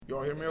You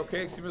all hear me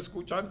okay? ¿Sí me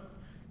escuchan?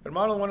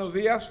 Hermanos, buenos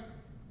días.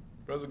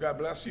 Brother, God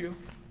bless you.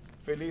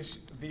 Feliz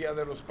Día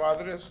de los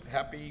Padres.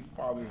 Happy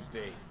Father's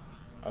Day.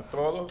 A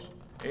todos.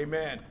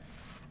 Amen.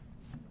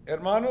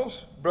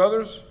 Hermanos,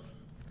 brothers,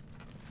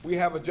 we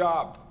have a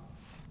job.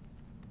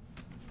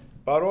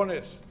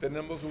 Varones,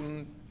 tenemos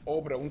un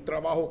obra, un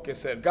trabajo que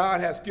hacer. God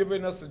has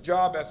given us a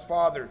job as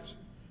fathers.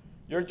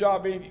 Your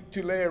job ain't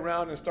to lay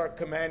around and start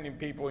commanding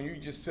people and you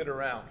just sit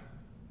around.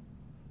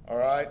 All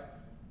right?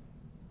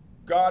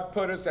 God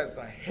put us as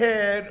the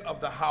head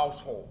of the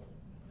household.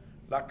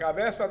 La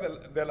cabeza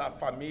de la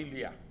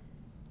familia.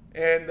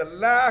 And the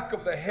lack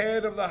of the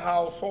head of the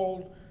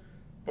household,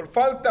 por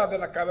falta de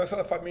la cabeza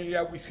de la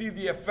familia, we see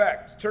the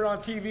effects. Turn on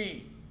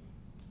TV.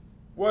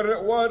 What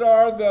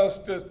are the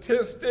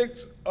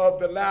statistics of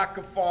the lack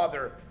of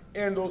father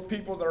in those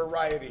people that are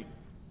rioting?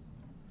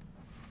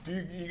 Do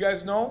you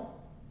guys know?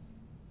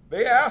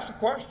 They asked a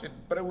question.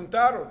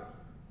 Preguntaron,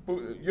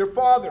 your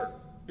father,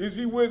 is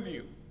he with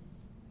you?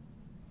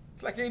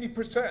 It's like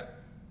 80%.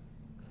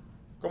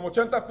 Como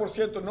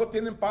 80% no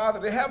tienen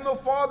padre. They have no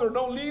father,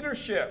 no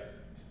leadership.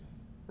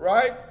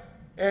 Right?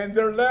 And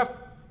they're left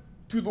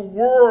to the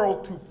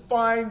world to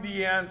find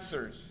the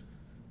answers.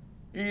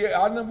 Y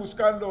andan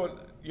buscando,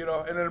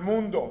 en el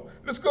mundo.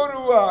 Let's go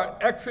to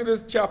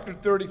Exodus chapter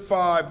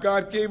 35.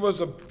 God gave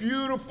us a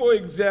beautiful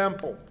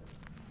example.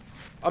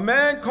 A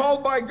man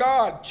called by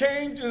God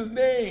changed his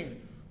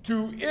name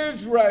to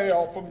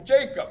Israel from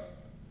Jacob.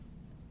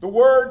 The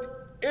word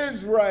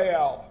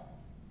Israel.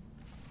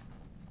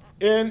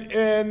 In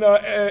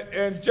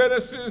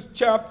Genesis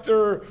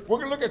chapter, we're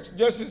going to look at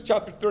Genesis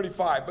chapter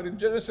 35, but in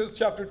Genesis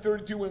chapter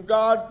 32, when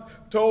God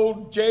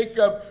told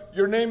Jacob,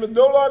 your name is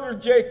no longer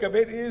Jacob,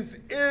 it is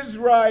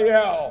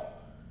Israel,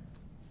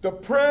 the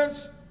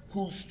prince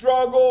who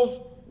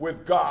struggles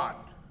with God.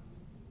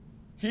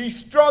 He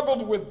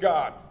struggled with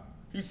God.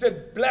 He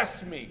said,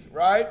 bless me,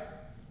 right?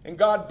 And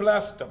God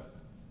blessed him.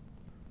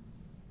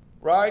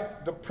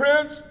 Right? The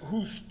prince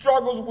who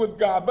struggles with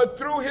God. But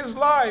through his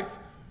life,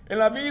 en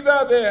la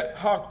vida de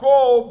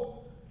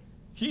Jacob,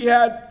 he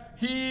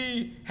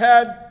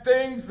had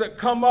things that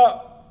come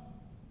up.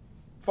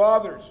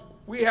 Fathers,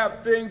 we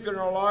have things in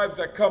our lives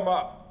that come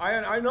up.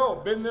 I know,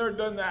 been there,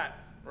 done that,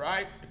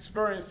 right?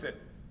 Experienced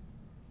it,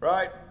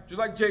 right? Just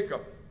like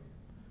Jacob.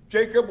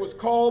 Jacob was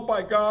called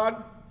by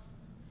God,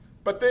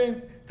 but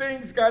then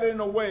things got in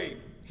the way.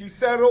 He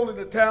settled in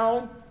a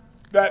town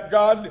that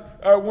God,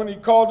 when he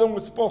called him,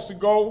 was supposed to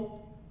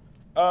go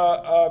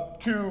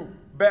to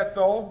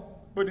Bethel.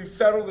 But he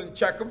settled in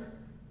Shechem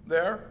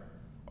there,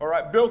 all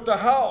right, built a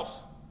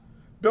house,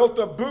 built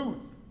a booth,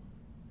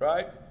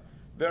 right,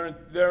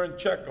 there in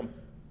Shechem.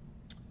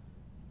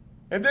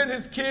 And then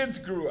his kids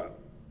grew up.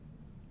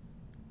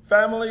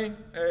 Family,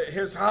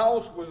 his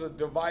house was a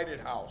divided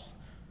house,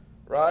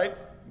 right?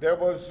 There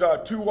was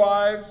 2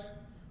 wives.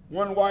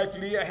 One wife,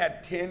 Leah,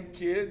 had 10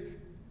 kids.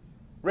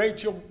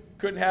 Rachel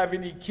couldn't have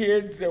any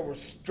kids. There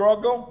was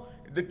struggle.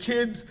 The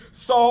kids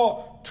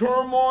saw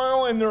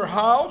turmoil in their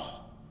house,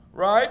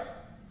 right?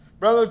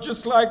 Brother,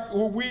 just like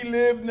we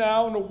live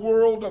now in a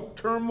world of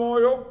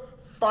turmoil,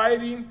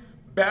 fighting,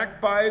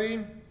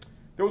 backbiting.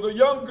 There was a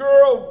young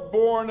girl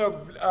born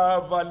of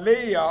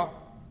Leah.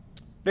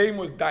 Name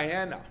was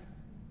Diana.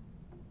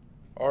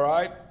 All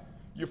right?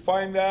 You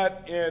find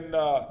that in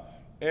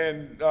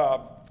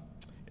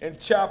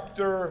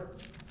chapter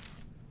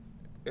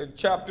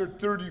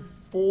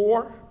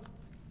 34.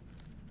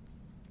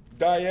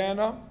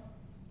 Diana.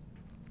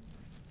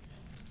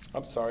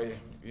 I'm sorry.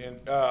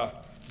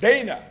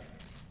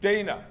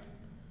 Dana,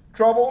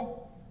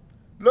 trouble.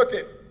 Look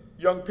at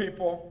young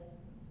people.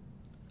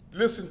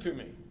 Listen to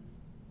me.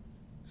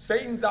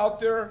 Satan's out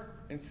there,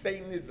 and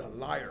Satan is a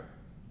liar.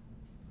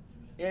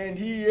 And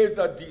he is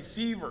a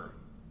deceiver.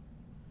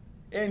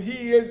 And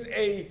he is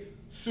a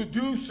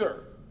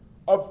seducer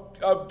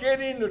of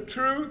getting the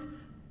truth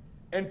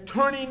and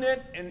turning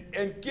it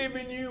and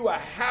giving you a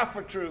half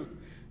a truth,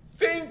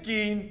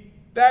 thinking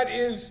that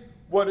is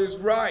what is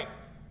right.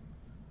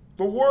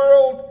 The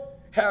world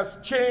has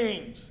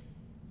changed.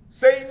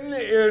 Satan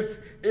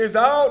is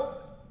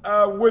out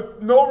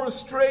with no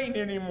restraint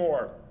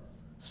anymore,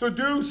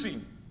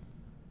 seducing.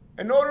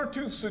 In order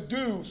to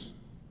seduce,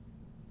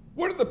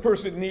 what do the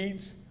person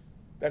needs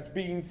that's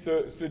being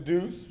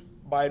seduced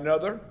by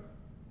another?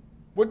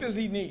 What does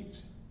he need?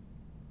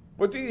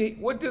 What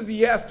does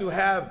he has to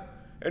have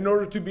in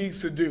order to be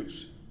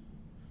seduced?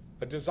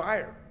 A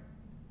desire,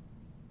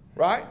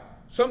 right?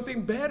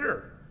 Something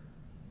better.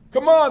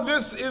 Come on,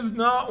 this is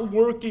not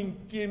working.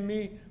 Give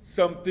me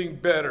something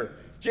better.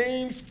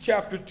 James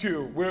chapter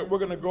 2. We're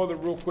going to go there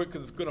real quick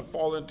because it's going to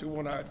fall into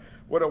what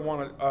I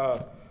want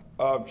to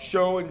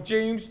show. In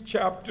James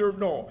chapter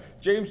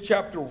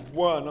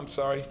 1. I'm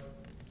sorry.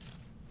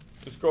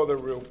 Let's go there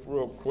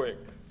real quick.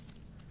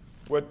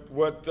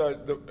 What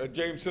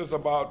James says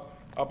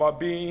about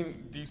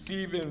being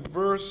deceived in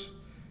verse.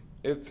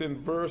 It's in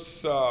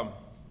verse. If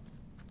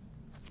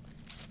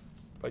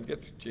I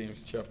get to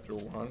James chapter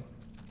 1.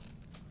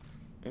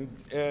 In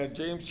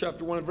James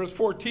chapter 1 verse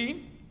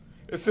 14,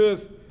 it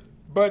says,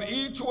 but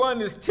each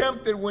one is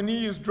tempted when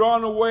he is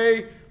drawn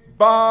away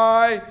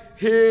by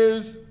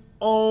his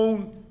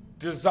own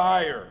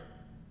desire.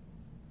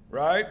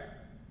 Right?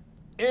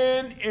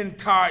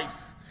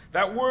 Entice.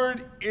 That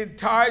word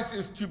entice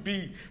is to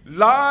be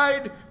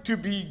lied, to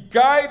be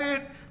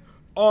guided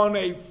on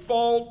a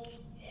false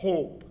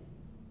hope.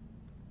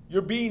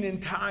 You're being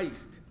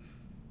enticed,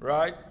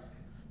 right?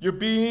 You're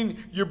being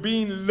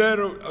led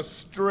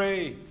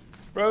astray.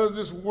 Brother,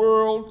 this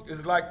world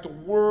is like the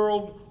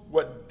world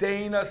what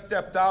Dana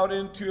stepped out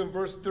into in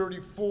verse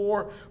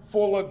 34,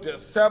 full of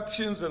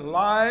deceptions and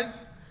lies.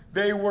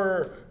 They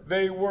were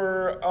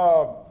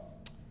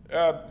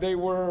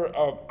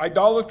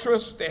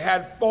idolatrous. They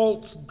had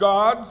false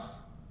gods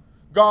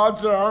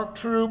that aren't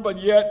true,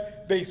 but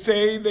yet they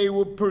say they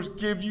will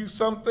give you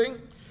something.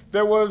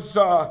 There was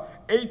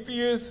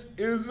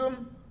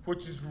atheism,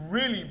 which is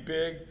really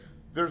big.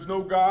 There's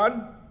no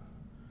God.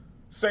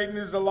 Satan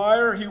is a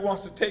liar. He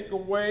wants to take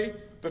away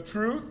the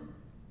truth.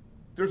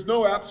 There's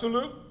no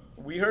absolute.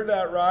 We heard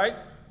that, right?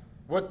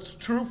 What's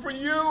true for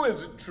you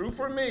isn't true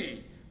for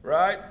me,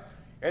 right?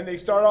 And they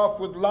start off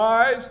with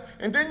lies.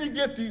 And then you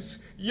get these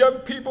young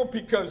people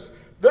because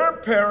their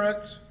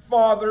parents,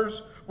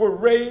 fathers, were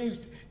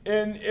raised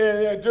during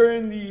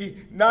the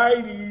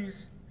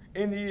 90s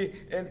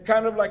and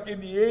kind of like in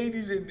the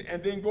 80s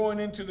and then going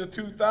into the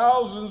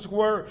 2000s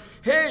where,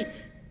 hey,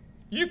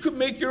 you could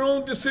make your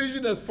own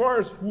decision as far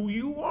as who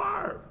you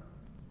are.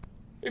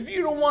 If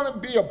you don't want to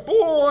be a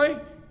boy,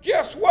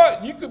 guess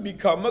what? You could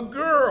become a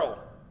girl,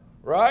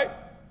 right?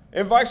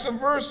 And vice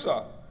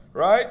versa,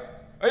 right?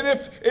 And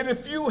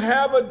if you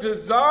have a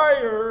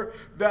desire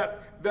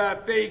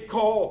that they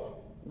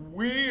call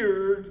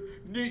weird,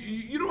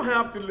 you don't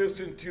have to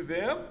listen to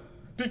them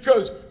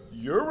because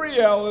your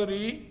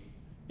reality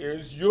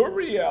is your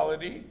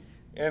reality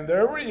and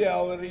their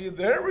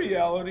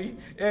reality,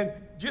 and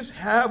just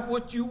have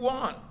what you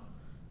want.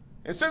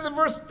 It says in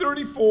verse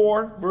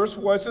 34, verse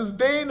 1, it says,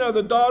 Dana,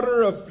 the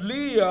daughter of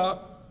Leah,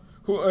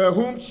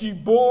 whom she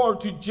bore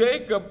to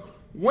Jacob,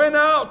 went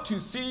out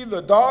to see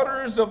the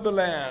daughters of the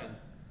land,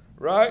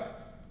 right?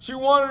 She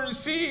wanted to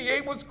see,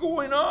 hey, what's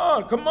going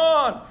on? Come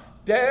on.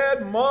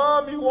 Dad,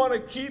 Mom, you want to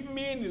keep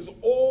me in this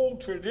old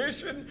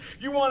tradition?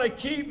 You want to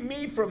keep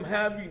me from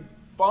having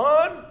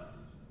fun?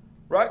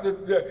 Right?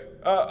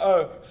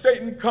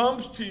 Satan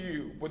comes to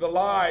you with a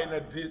lie and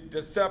a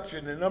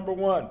deception. And number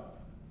one,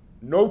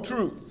 no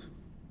truth.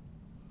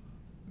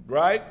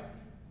 Right?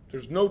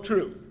 There's no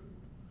truth.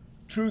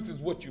 Truth is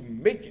what you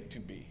make it to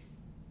be.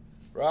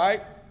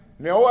 Right?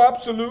 No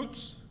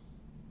absolutes.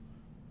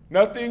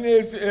 Nothing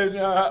is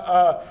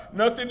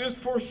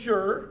for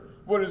sure.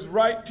 What is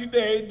right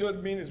today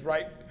doesn't mean it's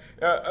right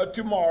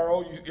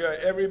tomorrow.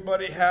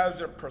 Everybody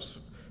has a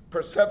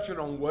perception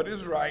on what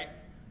is right.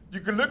 You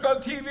can look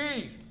on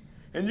TV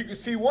and you can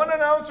see one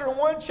announcer on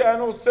one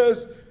channel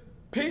says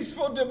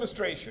peaceful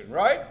demonstration,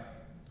 right?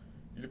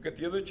 You look at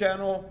the other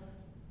channel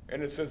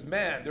and it says,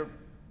 man, they're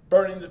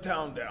burning the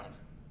town down.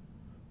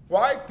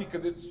 Why?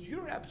 Because it's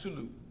your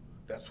absolute.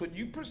 That's what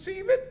you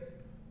perceive it.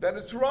 That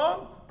it's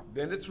wrong,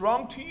 then it's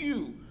wrong to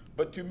you.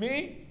 But to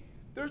me,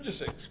 they're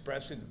just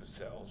expressing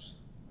themselves.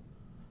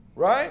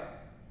 Right?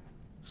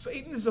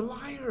 Satan is a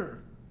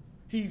liar.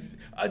 He's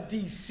a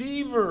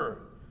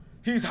deceiver.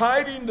 He's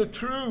hiding the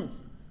truth.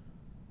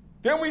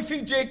 Then we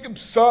see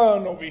Jacob's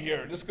son over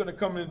here. This is going to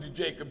come into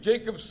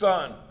Jacob's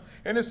son.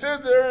 And it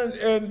says there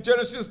in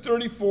Genesis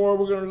 34,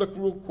 we're going to look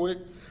real quick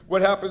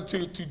what happened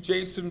to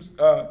Jason's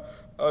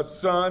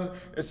son.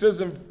 It says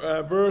in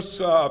verse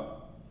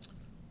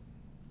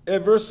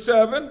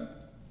 7,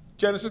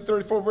 Genesis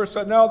 34, verse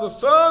 7, now the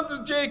sons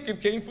of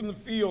Jacob came from the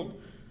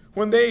field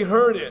when they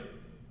heard it.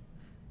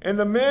 And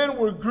the men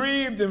were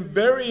grieved and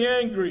very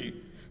angry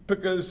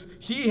because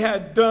he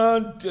had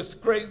done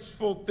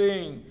disgraceful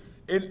thing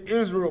in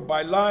Israel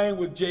by lying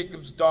with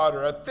Jacob's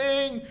daughter, a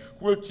thing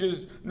which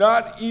has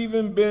not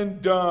even been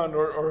done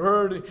or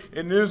heard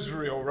in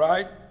Israel,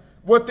 right?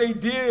 What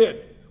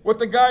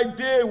the guy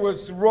did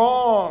was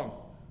wrong.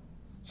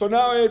 So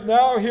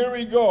now here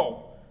we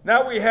go.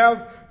 Now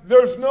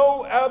there's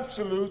no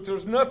absolute.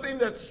 There's nothing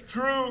that's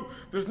true.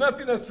 There's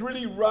nothing that's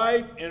really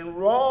right and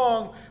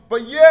wrong.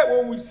 But yet,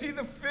 when we see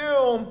the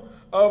film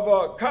of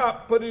a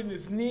cop putting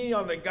his knee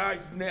on the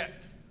guy's neck,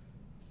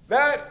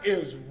 that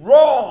is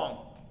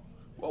wrong.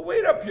 Well,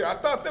 wait up here. I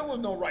thought there was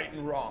no right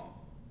and wrong.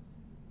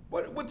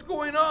 What's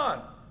going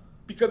on?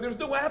 Because there's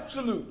no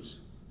absolutes.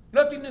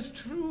 Nothing is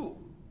true.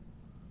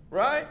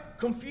 Right?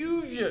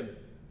 Confusion.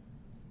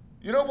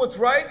 You know what's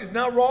right is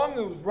now wrong.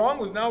 It was wrong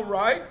was now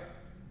right.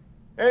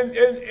 And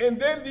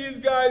then these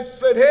guys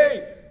said,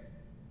 hey,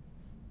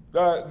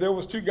 there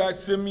was two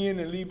guys, Simeon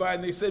and Levi,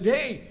 and they said,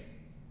 hey,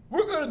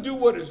 we're going to do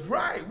what is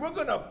right. We're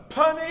going to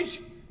punish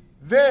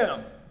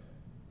them.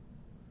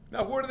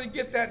 Now, where do they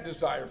get that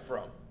desire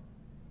from?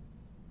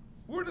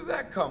 Where did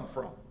that come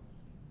from?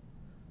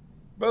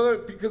 Brother,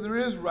 because there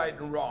is right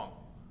and wrong.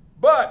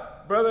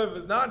 But, brother, if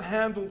it's not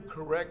handled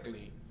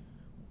correctly,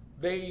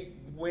 they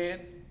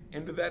went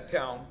into that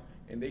town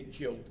and they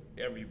killed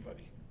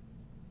everybody.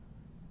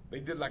 They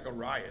did like a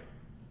riot.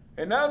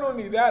 And not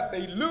only that,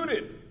 they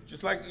looted,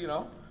 just like,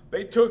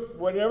 they took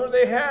whatever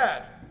they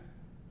had.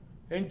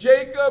 And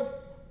Jacob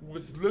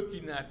was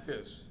looking at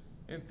this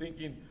and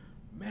thinking,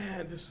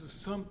 man, this is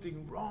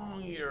something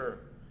wrong here.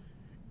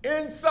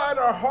 Inside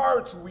our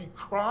hearts, we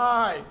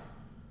cry,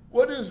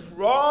 what is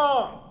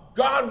wrong?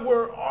 God,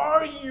 where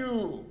are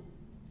you?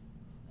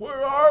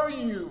 Where are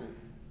you?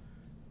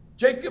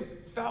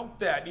 Jacob felt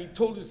that. He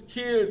told his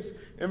kids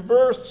in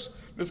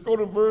let's go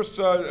to verse,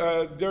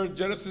 there in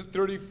Genesis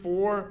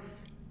 34,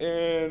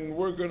 and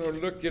we're going to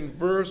look in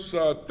verse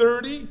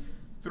 30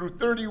 through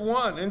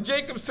 31. And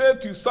Jacob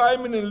said to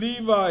Simon and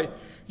Levi,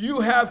 you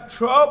have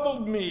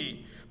troubled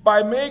me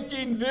by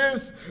making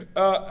this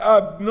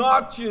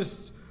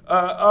obnoxious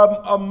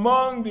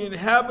among the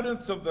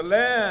inhabitants of the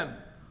land,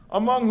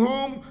 among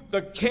whom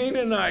the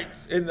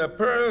Canaanites and the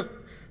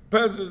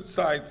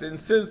Perizzites. And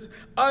since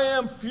I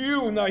am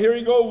few, now here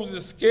he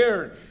goes,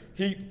 scared.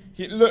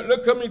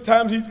 Look how many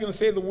times he's going to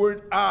say the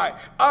word I.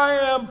 I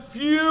am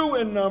few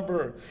in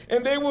number,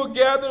 and they will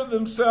gather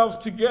themselves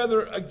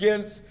together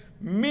against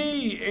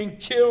me and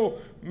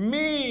kill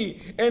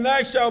me, and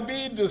I shall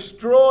be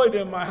destroyed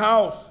in my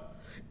house.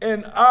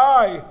 And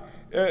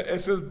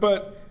it says,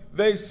 but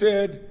they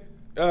said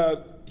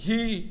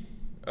he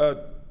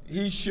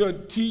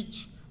should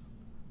teach.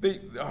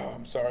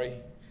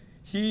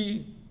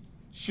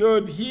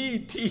 Should he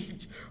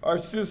teach our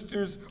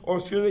sisters,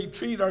 or should they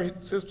treat our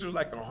sisters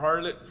like a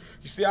harlot?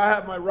 You see, I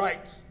have my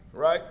rights,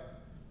 right?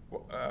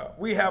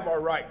 We have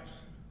our rights.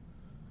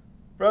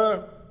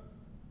 Brother,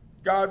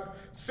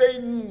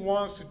 Satan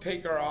wants to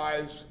take our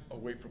eyes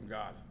away from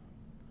God.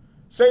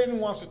 Satan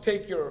wants to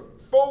take your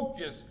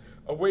focus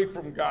away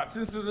from God.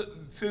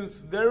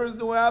 Since there is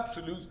no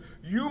absolutes,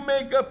 you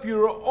make up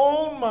your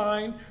own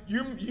mind.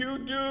 You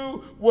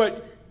do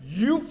what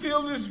you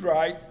feel is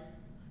right?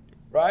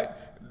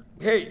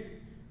 Hey,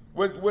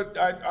 what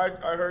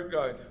I heard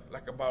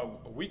like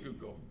about a week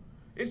ago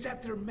is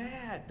that they're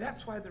mad.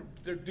 That's why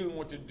they're doing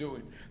what they're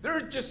doing.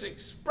 They're just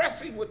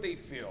expressing what they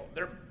feel.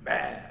 They're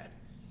mad,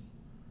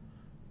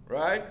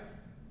 right?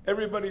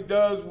 Everybody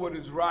does what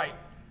is right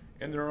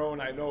in their own.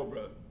 I know,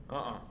 brother.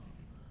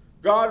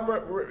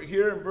 God,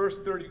 here in verse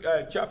 30,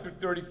 chapter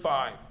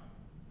 35,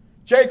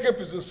 Jacob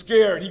is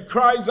scared. He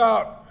cries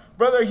out.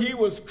 Brother, he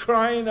was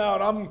crying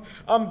out,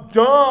 I'm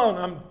done.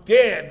 I'm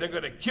dead. They're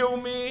going to kill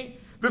me.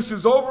 This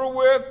is over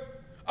with.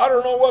 I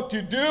don't know what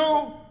to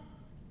do.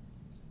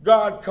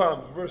 God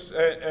comes, verse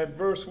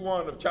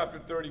 1 of chapter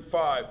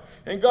 35.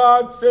 And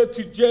God said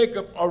to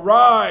Jacob,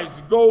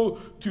 arise, go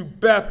to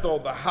Bethel,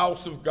 the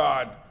house of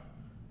God,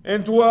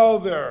 and dwell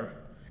there,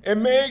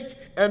 and make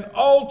an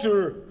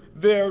altar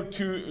there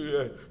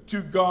to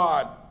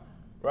God,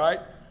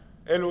 right?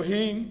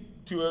 Elohim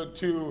to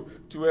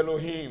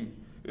Elohim.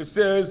 It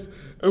says,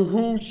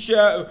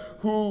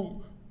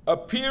 who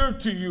appeared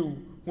to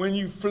you when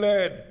you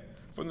fled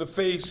from the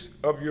face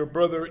of your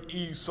brother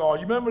Esau.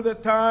 You remember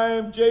that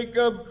time,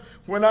 Jacob,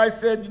 when I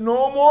said,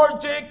 no more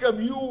Jacob,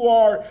 you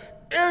are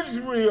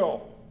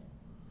Israel.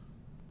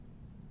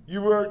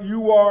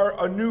 You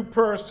are a new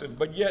person,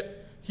 but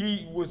yet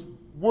he was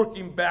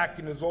working back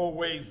in his old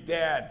ways.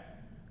 Dad,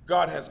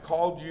 God has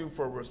called you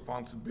for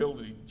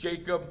responsibility.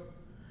 Jacob,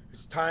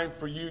 it's time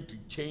for you to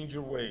change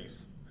your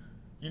ways.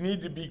 You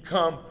need to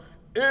become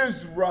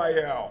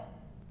Israel,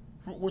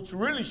 which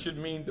really should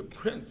mean the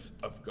prince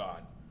of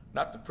God.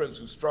 Not the prince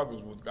who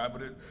struggles with God,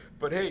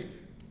 but hey,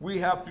 we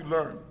have to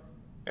learn.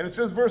 And it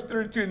says, verse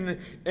 32,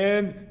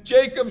 and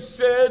Jacob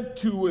said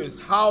to his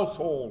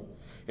household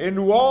and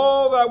to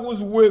all that was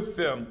with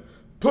them,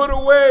 put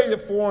away the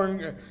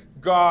foreign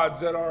gods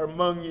that are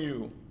among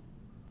you.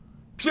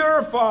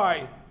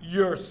 Purify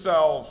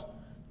yourselves.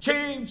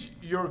 Change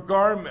your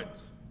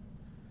garments.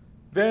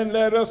 Then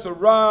let us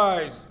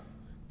arise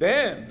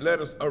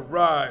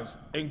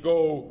and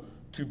go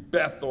to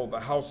Bethel, the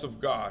house of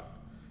God.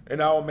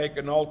 And I will make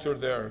an altar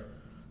there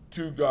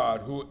to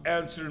God, who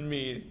answered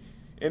me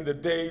in the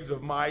days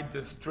of my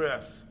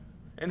distress,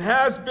 and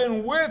has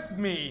been with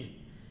me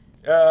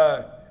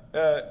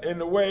in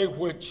the way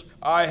which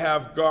I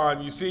have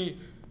gone. You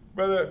see,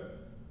 brother,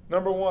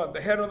 number one,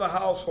 the head of the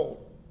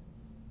household.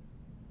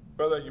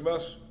 Brother, you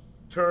must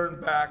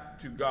turn back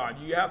to God.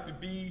 You have to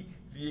be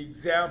the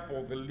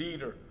example, the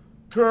leader.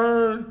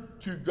 Turn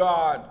to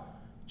God.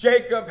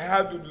 Jacob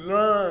had to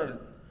learn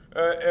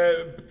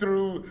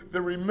through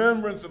the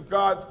remembrance of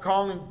God's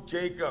calling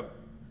Jacob.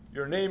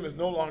 Your name is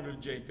no longer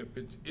Jacob,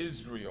 it's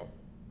Israel.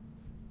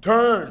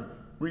 Turn,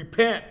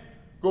 repent,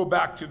 go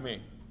back to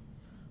me.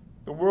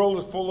 The world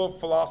is full of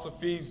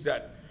philosophies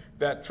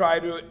that try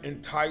to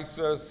entice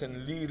us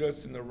and lead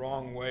us in the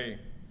wrong way.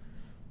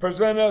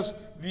 Present us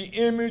the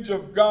image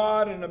of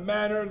God in a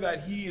manner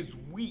that he is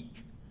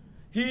weak.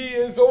 He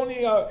is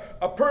only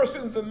a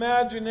person's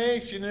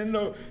imagination. In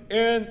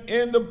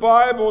the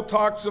Bible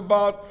talks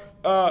about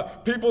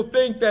people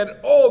think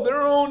that,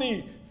 they're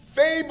only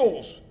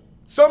fables.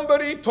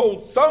 Somebody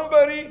told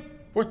somebody,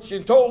 which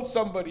told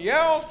somebody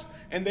else,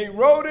 and they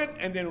wrote it,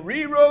 and then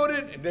rewrote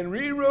it, and then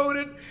rewrote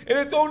it, and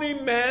it's only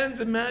man's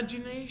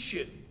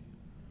imagination.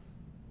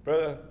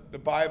 Brother, the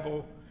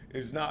Bible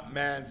is not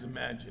man's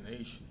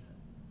imagination.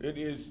 It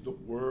is the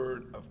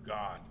Word of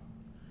God.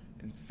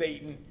 And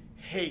Satan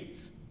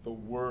hates the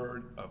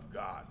Word of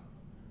God.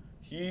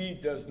 He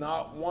does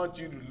not want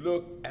you to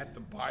look at the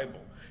Bible.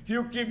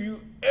 He'll give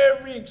you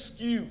every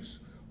excuse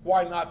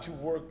why not to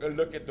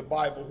look at the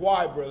Bible.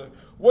 Why, brother?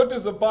 What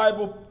does the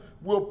Bible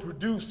will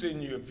produce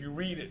in you if you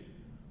read it?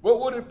 What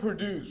would it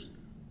produce?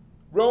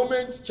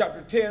 Romans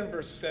chapter 10,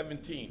 verse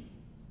 17.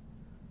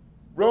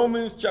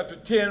 Romans chapter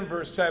 10,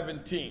 verse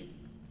 17.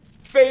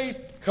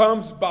 Faith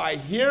comes by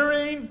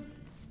hearing,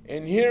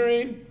 and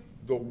hearing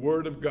the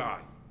Word of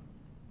God.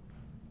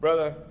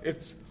 Brother,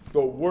 it's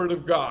the Word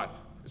of God.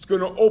 It's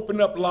going to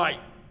open up light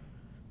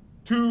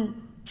to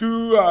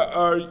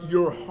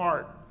your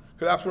heart,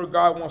 because that's where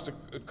God wants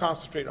to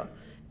concentrate on.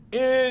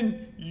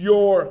 In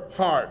your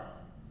heart,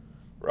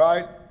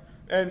 right?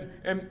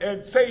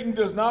 And Satan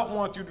does not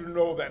want you to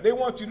know that. They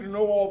want you to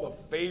know all the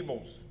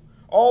fables,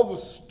 all the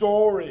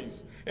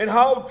stories, and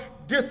how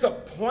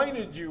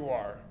disappointed you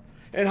are,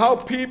 and how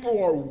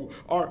people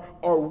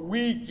are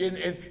weak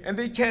and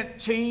they can't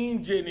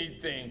change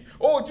anything.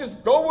 Oh,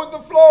 just go with the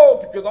flow,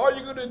 because all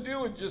you're going to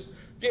do is just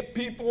get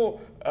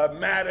people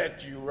mad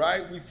at you,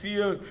 right? You see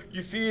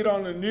it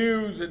on the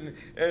news, and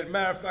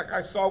matter of fact,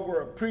 I saw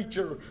where a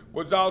preacher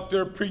was out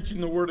there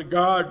preaching the Word of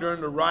God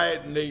during the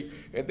riot, and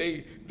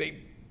they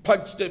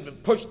punched him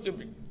and pushed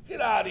him, and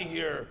get out of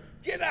here,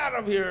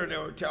 and they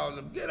were telling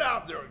him, get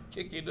out there, and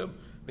kicking him.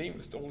 They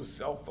even stole his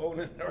cell phone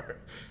and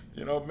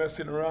they were,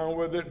 messing around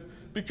with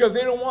it, because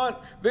they don't want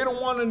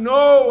to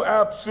know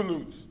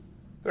absolutes.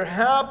 They're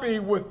happy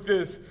with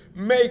this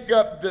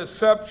make-up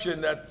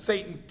deception that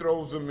Satan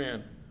throws them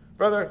in.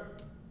 Brother,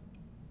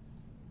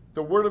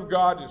 the Word of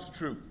God is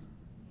truth.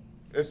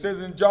 It says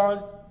in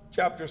John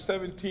chapter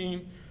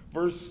 17,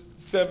 verse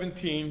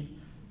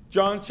 17,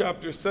 John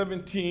chapter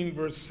 17,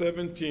 verse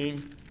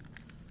 17,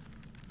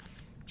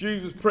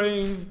 Jesus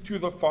praying to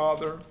the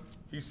Father,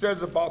 he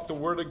says about the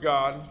Word of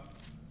God,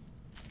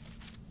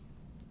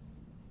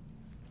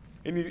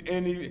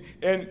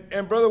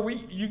 and brother,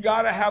 you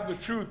got to have the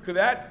truth, because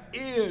that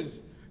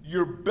is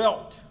your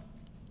belt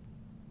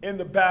in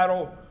the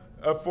battle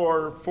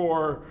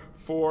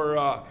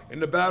in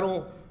the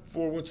battle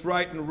for what's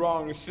right and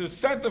wrong. It says,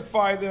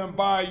 sanctify them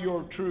by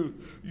your truth.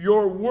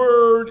 Your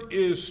word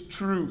is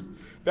truth.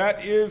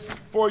 That is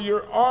for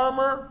your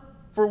armor,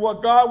 for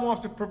what God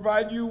wants to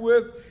provide you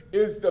with,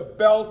 is the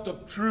belt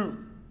of truth.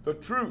 The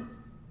truth.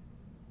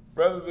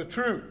 Brother, the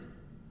truth.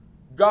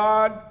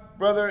 God,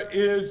 brother,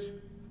 is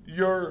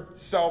your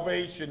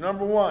salvation.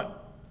 Number one,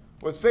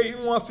 what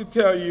Satan wants to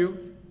tell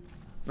you,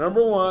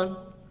 number one,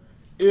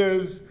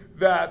 is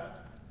that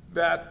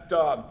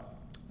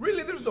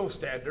really there's no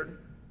standard.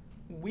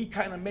 We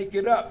kind of make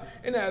it up.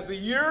 And as the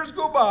years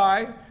go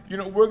by,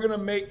 we're going to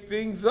make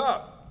things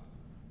up.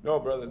 No,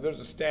 brother, there's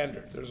a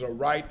standard. There's a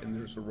right and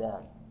there's a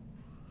wrong.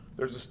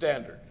 There's a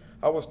standard.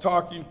 I was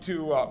talking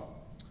to a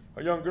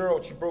young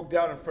girl. She broke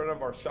down in front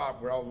of our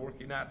shop where I was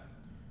working at.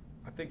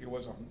 I think it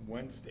was on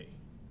Wednesday.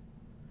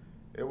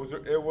 It was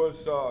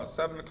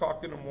 7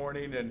 o'clock in the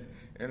morning, and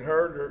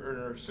her and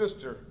her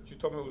sister, she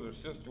told me it was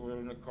her sister, were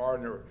in the car,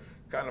 and they were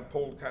kind of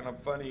pulled kind of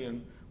funny,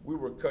 and we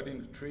were cutting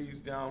the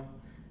trees down,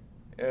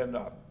 and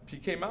she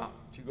came out.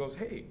 She goes,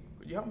 hey,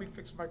 could you help me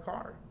fix my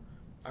car?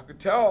 I could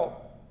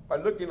tell by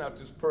looking at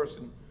this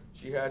person,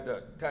 she had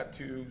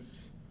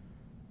tattoos,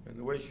 and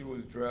the way she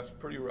was dressed,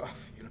 pretty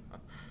rough,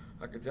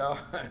 I could tell.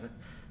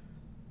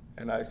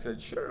 And I said,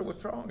 sure,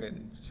 what's wrong?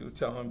 And she was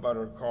telling me about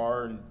her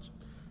car, and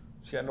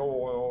she had no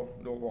oil,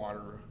 no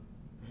water,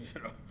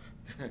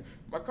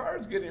 My car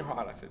is getting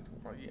hot. I said,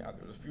 well, yeah,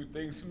 there's a few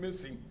things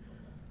missing.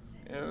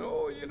 And,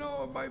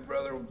 my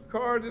brother,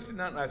 car, this and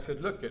that. And I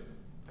said, look it.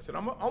 I said, I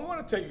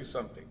want to tell you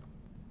something.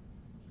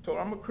 I told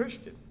her, I'm a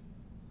Christian.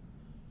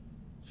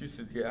 She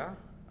said, yeah.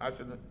 I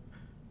said,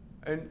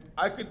 and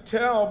I could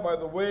tell by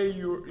the way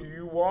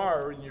you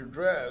are in your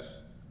dress,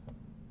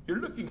 you're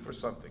looking for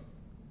something.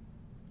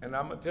 And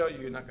I'm going to tell you,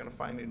 you're not going to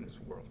find it in this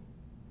world.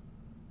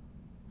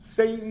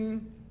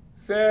 Satan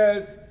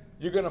says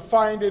you're going to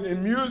find it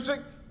in music.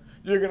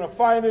 You're going to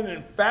find it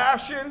in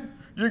fashion.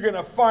 You're going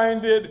to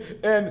find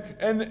it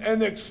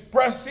in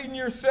expressing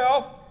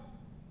yourself.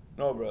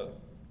 No, brother.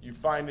 You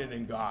find it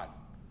in God.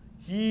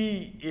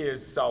 He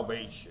is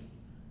salvation.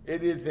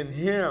 It is in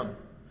Him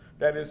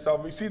that is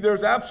salvation. See,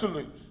 there's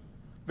absolutes.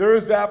 There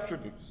is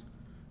absolutes.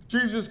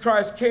 Jesus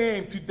Christ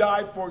came to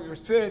die for your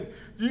sin.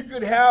 You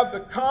could have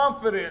the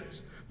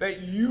confidence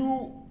that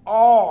you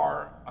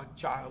are a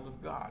child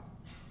of God.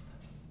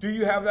 Do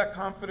you have that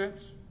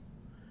confidence?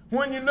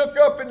 When you look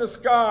up in the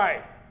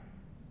sky,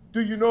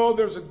 do you know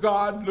there's a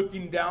God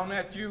looking down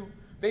at you?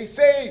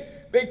 Satan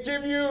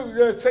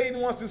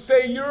wants to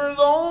say you're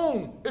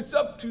alone. It's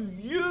up to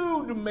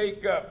you to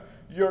make up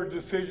your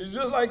decisions.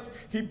 Just like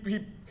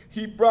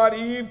he brought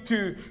Eve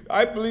to,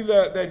 I believe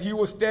that he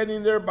was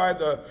standing there by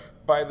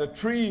the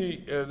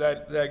tree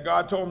that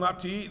God told him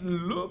not to eat.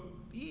 And look,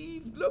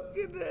 Eve, look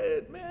at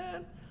it,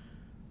 man.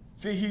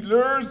 See, he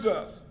lures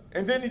us.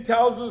 And then he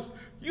tells us,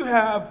 you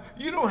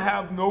don't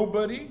have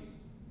nobody.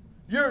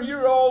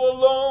 You're all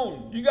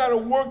alone. You got to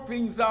work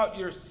things out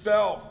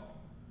yourself.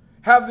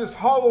 Have this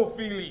hollow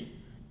feeling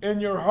in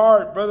your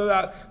heart.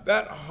 Brother,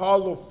 that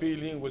hollow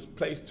feeling was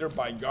placed there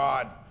by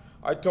God.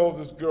 I told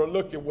this girl,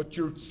 look, at what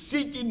you're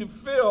seeking to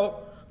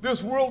fill,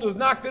 this world is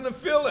not going to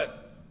fill it.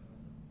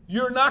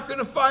 You're not going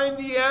to find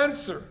the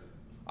answer.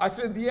 I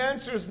said, the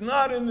answer is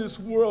not in this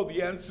world.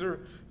 The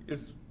answer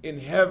is in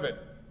heaven.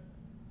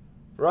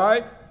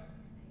 Right?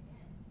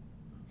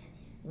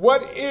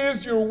 What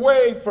is your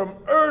way from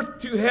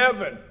earth to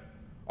heaven?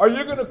 Are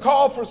you going to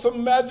call for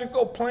some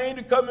magical plane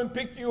to come and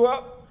pick you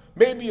up?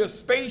 Maybe a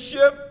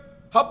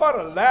spaceship? How about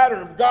a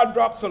ladder? If God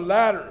drops a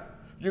ladder,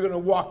 you're going to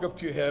walk up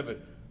to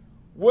heaven.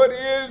 What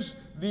is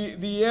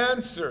the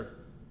answer?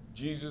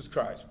 Jesus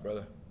Christ,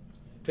 brother.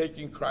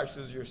 Taking Christ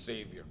as your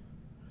Savior.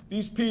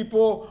 These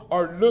people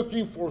are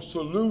looking for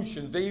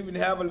solutions. They even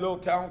have a little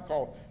town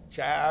called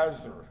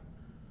Chaz or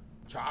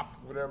Chop,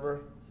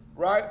 whatever,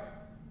 right?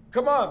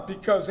 Come on,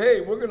 because,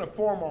 hey, we're going to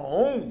form our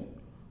own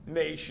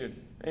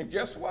nation. And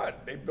guess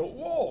what? They built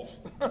walls.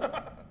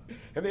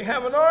 And they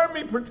have an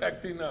army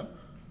protecting them.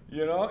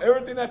 You know,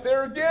 everything that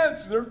they're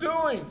against, they're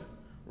doing,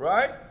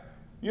 right?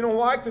 You know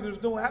why? Because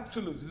there's no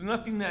absolutes. There's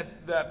nothing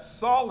that's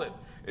solid.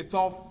 It's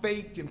all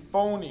fake and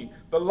phony.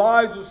 The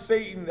lies of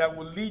Satan that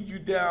will lead you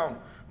down.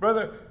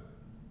 Brother,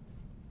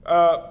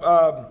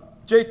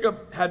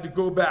 Jacob had to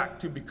go back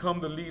to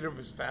become the leader of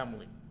his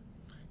family.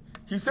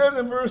 He says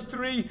in verse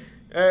 3,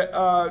 in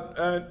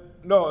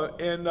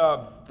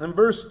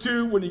verse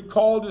 2, when he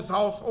called his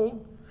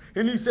household,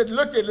 and he said,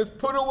 look, let's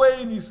put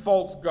away these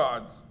false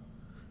gods.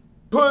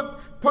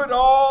 Put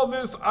all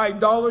this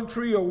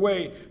idolatry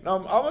away. Now,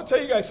 I'm going to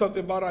tell you guys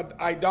something about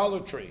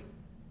idolatry.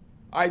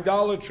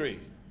 Idolatry.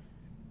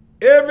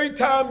 Every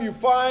time you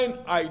find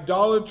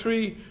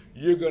idolatry,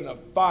 you're going to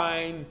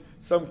find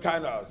some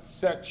kind of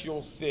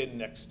sexual sin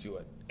next to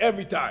it.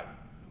 Every time.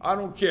 I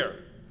don't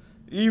care.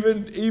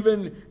 Even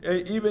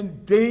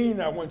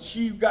Dana, when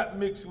she got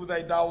mixed with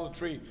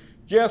idolatry,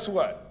 guess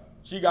what?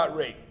 She got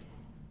raped.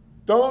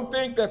 Don't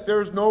think that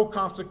there's no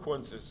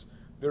consequences.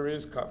 There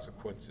is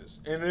consequences.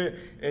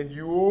 And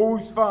you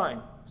always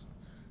find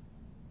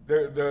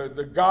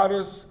the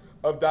goddess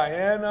of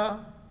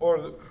Diana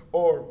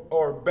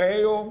or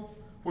Baal,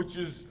 which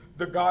is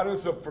the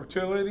goddess of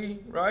fertility,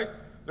 right?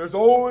 There's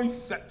always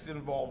sex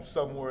involved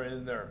somewhere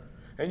in there.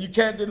 And you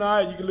can't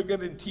deny it. You can look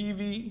at it in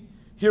TV,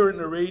 hear it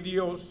in the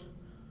radios.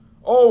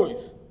 Always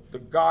the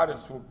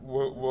goddess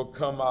will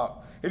come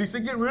out. And he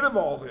said, get rid of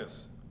all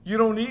this. You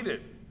don't need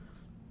it.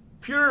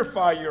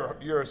 Purify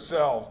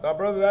yourselves. Now,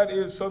 brother, that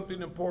is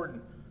something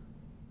important.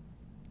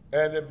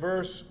 And in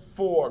verse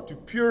 4, to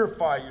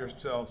purify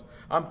yourselves.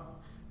 In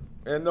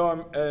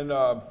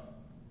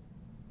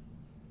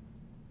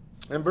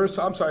verse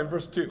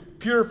 2.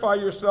 Purify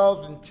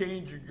yourselves and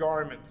change your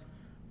garments.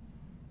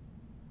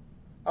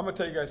 I'm going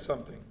to tell you guys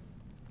something.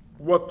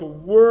 What the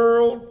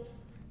world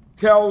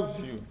tells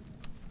you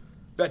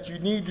that you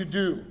need to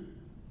do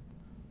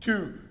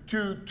to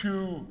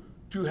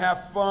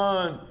have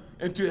fun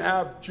and to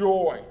have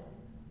joy,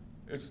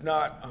 it's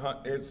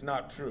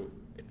not true.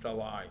 It's a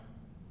lie.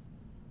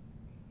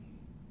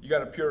 You got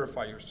to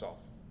purify yourself.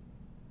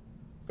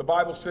 The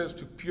Bible says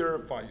to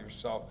purify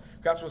yourself.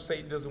 That's what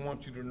Satan doesn't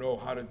want you to know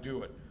how to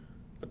do it.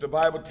 But the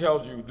Bible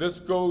tells you. Let's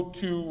go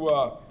to.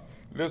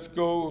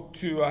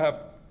 I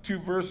have two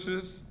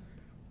verses,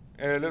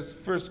 and let's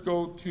first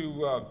go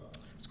to.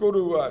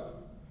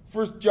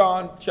 1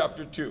 John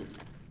chapter 2.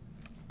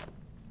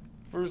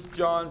 1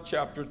 John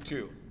chapter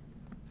 2.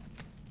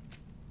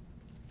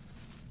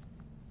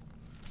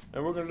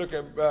 And we're going to look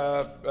at,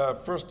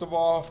 first of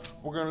all,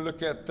 we're going to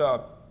look at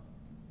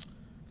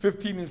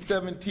 15 and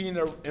 17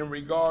 in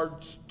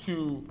regards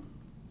to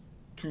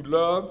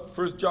love.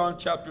 1 John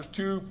chapter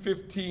 2,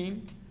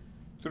 15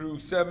 through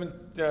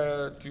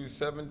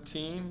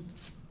 17.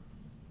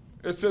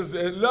 It says,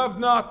 love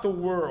not the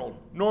world,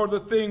 nor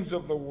the things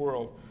of the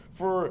world.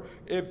 For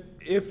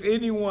if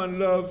anyone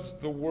loves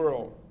the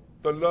world,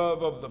 the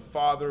love of the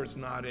Father is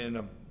not in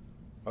him.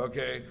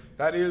 Okay?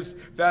 That is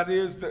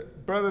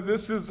brother,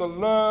 this is a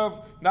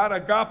love, not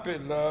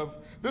agape love.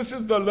 This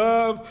is the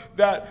love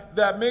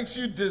that makes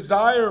you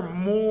desire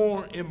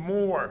more and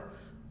more,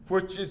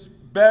 which is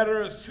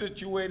better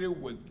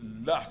situated with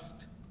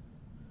lust.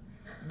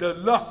 The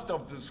lust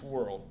of this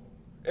world.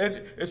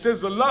 And it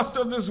says the lust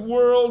of this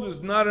world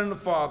is not in the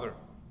Father.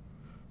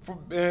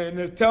 And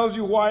it tells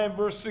you why in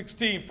verse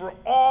 16. For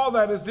all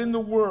that is in the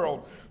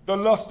world, the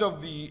lust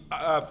of the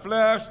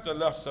flesh, the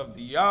lust of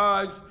the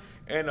eyes,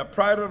 and the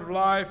pride of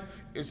life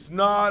is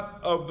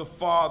not of the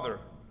Father,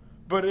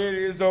 but it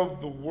is of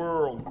the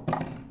world.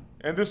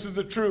 And this is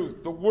the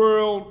truth. The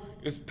world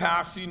is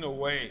passing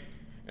away,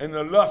 and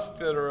the lust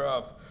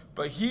thereof.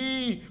 But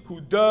he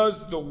who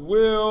does the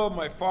will of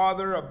my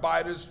Father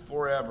abideth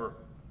forever.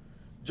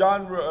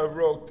 John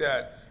wrote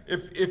that.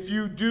 If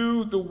you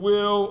do the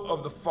will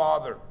of the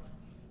Father,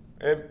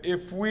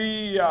 if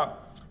we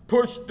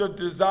push the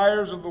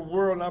desires of the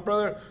world, now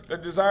brother, the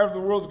desire of the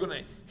world is going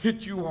to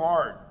hit you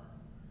hard.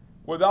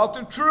 Without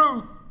the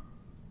truth,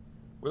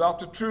 Without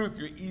the truth,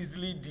 you're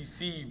easily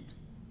deceived,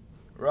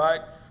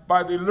 right?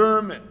 By the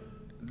allurement,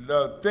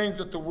 the things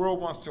that the world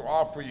wants to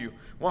offer you,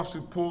 wants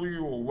to pull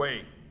you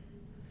away,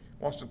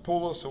 wants to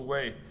pull us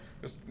away.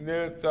 I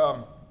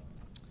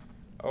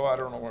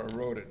don't know where I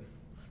wrote it.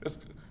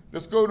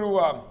 Let's go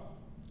to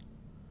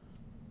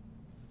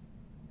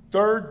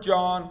 3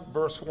 John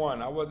verse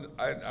 1. I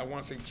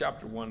want to say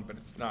chapter 1, but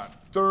it's not.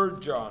 3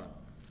 John.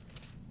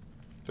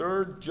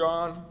 3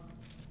 John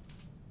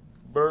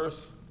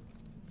verse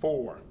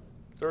 4.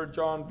 3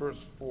 John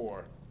verse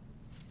 4.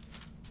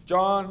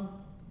 John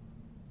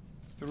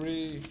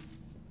 3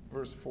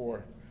 verse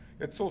 4.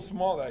 It's so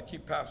small that I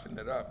keep passing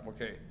it up.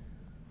 Okay.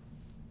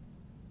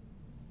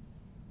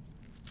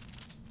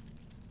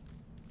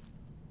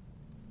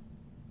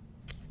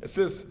 It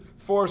says,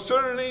 for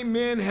certainly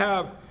men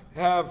have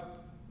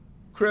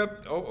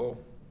crept.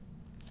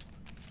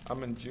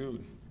 I'm in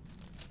Jude.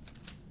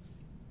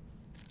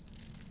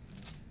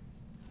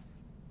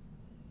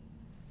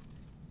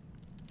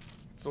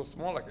 It's so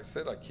small, like I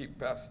said, I keep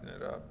passing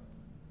it up.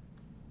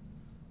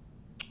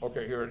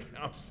 Okay, here it is.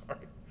 I'm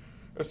sorry.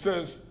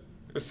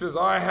 It says,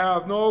 I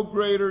have no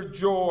greater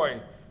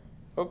joy.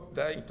 Oh,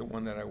 that ain't the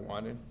one that I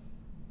wanted.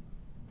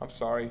 I'm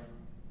sorry.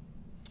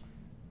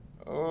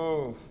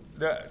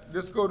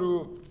 Let's go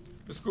to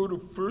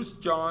 1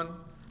 John.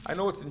 I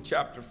know it's in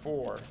chapter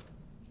 4.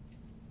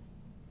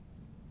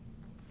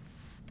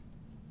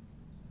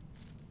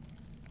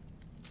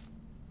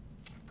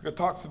 It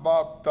talks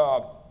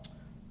about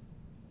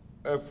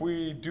if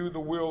we do the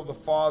will of the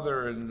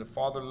Father and the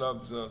Father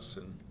loves us.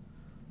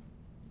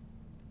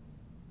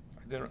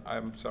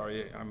 I'm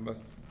sorry. I'm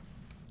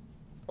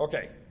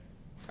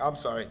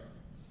sorry.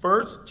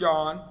 1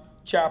 John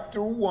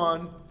chapter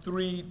 1,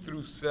 3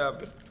 through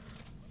 7.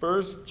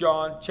 1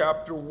 John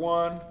chapter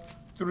 1,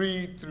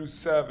 3 through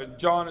 7.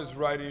 John is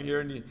writing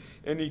here,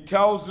 and he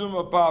tells them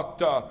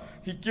about,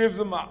 he gives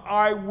them an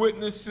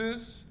eyewitness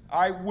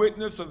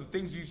of the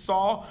things he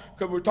saw,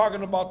 because we're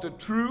talking about the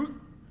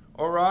truth,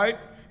 all right?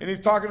 And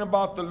he's talking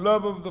about the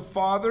love of the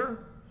Father,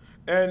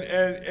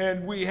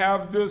 and we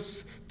have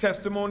this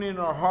testimony in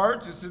our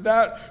hearts. It's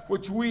that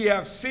which we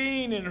have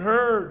seen and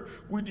heard,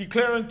 we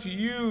declare unto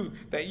you,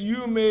 that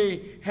you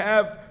may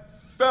have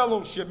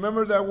fellowship.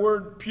 Remember that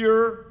word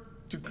pure?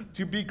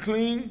 To be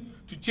clean,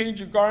 to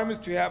change your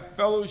garments, to have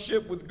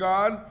fellowship with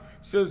God. It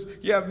says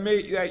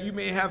that you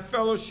may have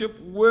fellowship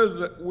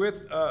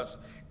with us,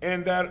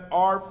 and that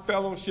our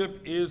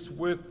fellowship is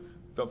with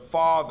the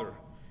Father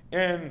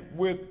and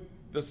with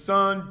the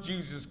Son,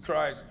 Jesus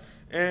Christ.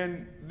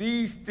 And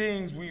these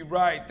things we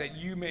write that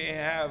you may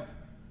have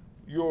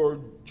your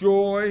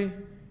joy,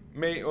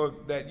 your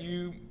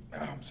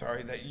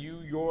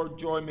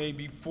joy may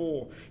be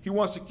full. He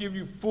wants to give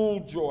you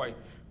full joy.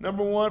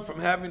 Number one, from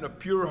having a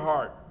pure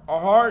heart. A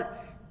heart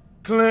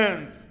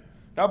cleansed.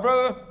 Now,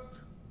 brother,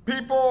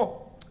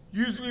 people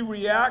usually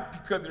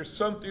react because there's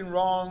something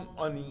wrong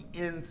on the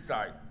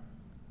inside.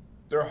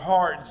 Their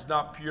heart is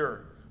not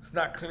pure. It's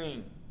not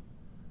clean.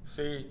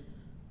 See,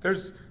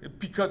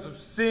 because of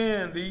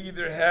sin, they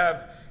either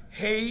have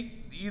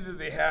hate, either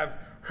they have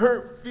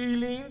hurt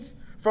feelings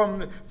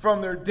from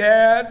their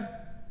dad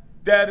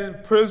in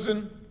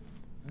prison,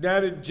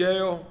 dad in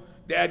jail,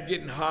 dad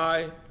getting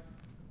high,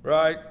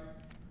 right?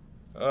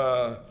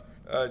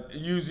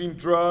 Using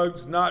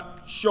drugs,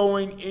 not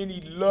showing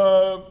any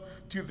love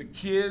to the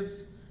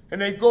kids,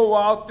 and they go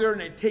out there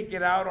and they take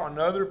it out on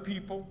other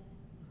people,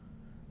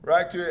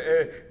 right?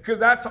 Because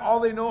that's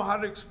all they know how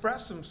to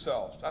express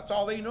themselves. That's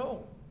all they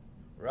know,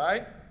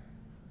 right?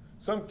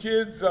 Some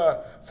kids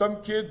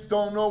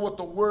don't know what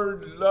the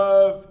word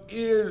love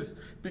is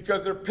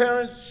because their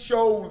parents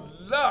show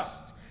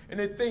lust, and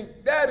they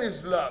think that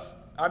is lust.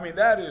 I mean,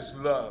 that is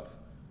love.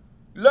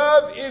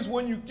 Love is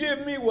when you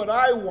give me what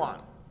I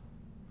want.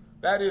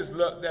 That is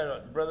love,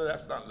 brother.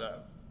 That's not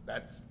love.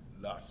 That's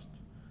lust.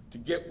 To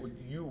get what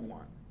you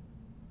want.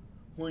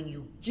 When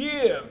you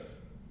give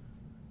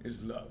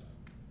is love.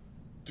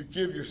 To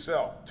give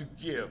yourself, to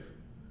give.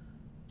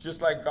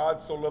 Just like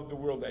God so loved the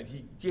world that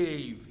he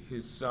gave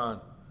his son.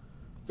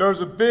 There's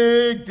a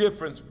big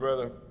difference,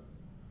 brother.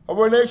 A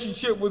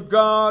relationship with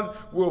God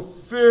will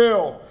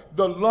fill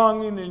the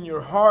longing in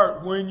your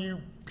heart when you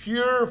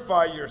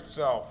purify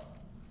yourself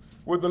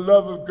with the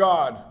love of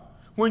God.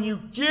 When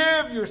you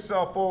give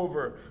yourself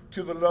over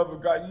to the love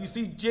of God. You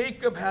see,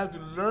 Jacob had to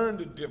learn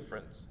the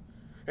difference.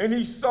 And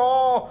he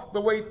saw the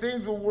way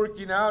things were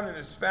working out in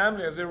his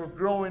family as they were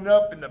growing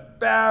up, and the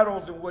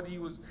battles and what he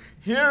was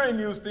hearing.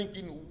 He was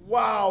thinking,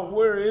 wow,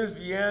 where is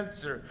the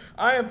answer?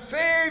 I am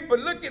saved, but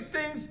look at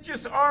things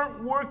just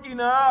aren't working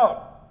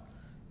out.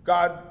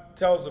 God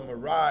tells him,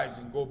 arise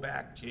and go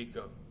back,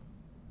 Jacob.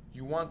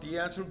 You want the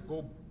answer?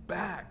 Go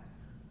back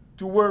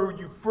to where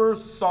you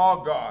first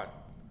saw God.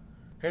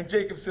 And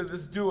Jacob said,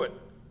 let's do it.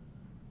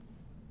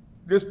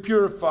 Let's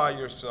purify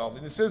yourself.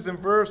 And it says in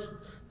verse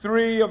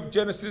 3 of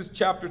Genesis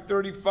chapter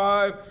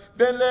 35,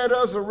 then let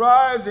us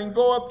arise and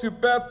go up to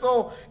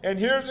Bethel. And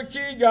here's the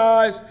key,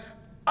 guys.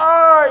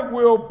 I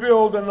will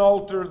build an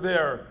altar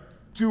there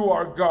to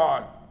our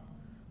God.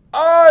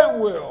 I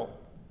will.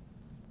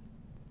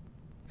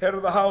 head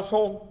of the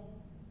household,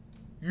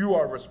 you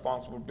are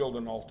responsible to build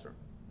an altar.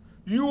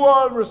 You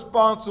are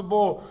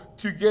responsible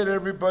to get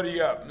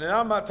everybody up. And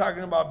I'm not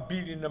talking about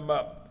beating them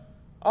up.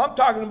 I'm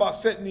talking about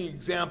setting the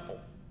example.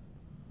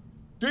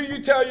 Do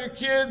you tell your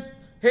kids,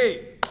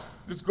 hey,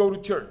 let's go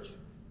to church?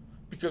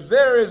 Because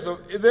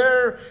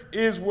there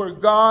is where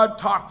God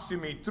talks to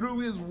me through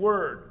his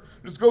word.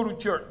 Let's go to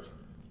church.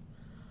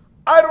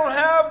 I don't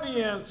have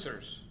the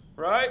answers,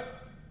 right?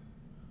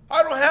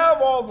 I don't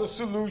have all the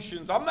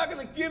solutions. I'm not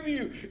going to give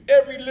you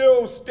every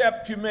little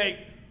step to make,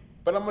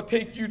 but I'm going to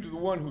take you to the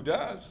one who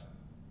does,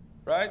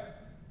 right?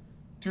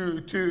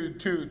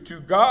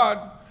 To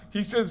God.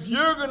 He says,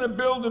 you're going to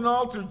build an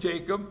altar,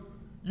 Jacob.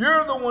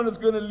 You're the one that's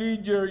going to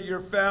lead your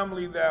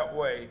family that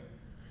way.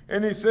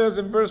 And he says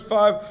in verse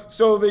 5,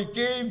 so they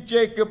gave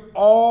Jacob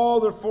all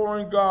their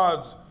foreign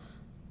gods,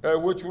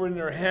 which were in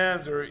their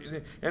hands,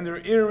 and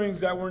their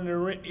earrings that were in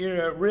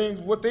their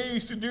rings. What they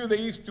used to do, they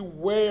used to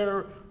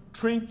wear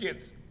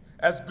trinkets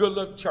as good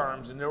luck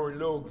charms, and they were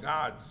little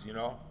gods, you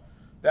know.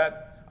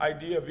 That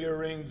idea of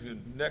earrings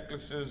and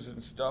necklaces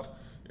and stuff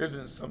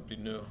isn't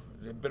something new.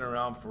 They've been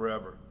around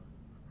forever,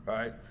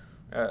 right?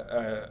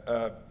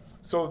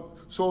 So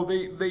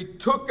they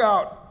took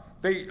out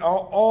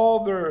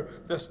all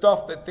the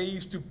stuff that they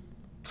used to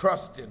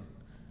trust in,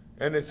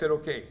 and they said,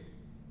 okay,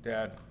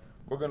 Dad,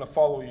 we're going to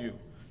follow you,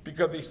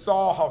 because they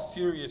saw how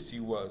serious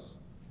he was,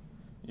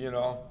 you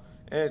know.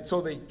 And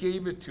so they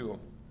gave it to him.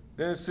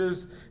 Then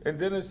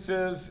it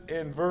says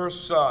in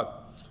verse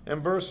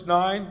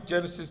 9,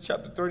 Genesis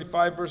chapter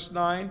 35, verse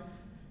 9,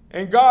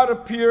 and God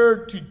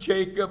appeared to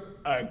Jacob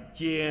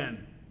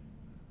again.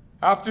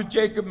 After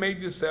Jacob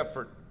made this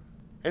effort,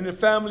 and the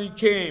family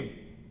came,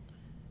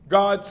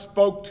 God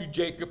spoke to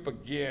Jacob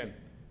again.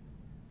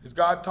 Is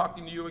God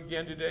talking to you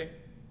again today?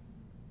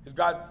 Is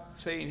God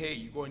saying, hey,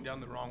 you're going down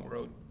the wrong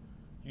road?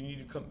 You need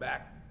to come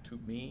back to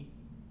me?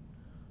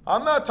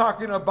 I'm not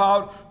talking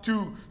about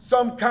to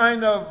some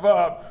kind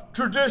of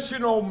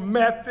traditional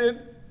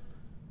method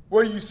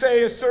where you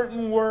say a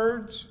certain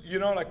words, you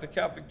know, like the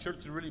Catholic Church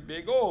is really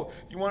big. Oh,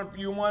 you want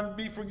to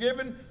be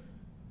forgiven?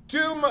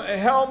 2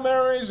 Hail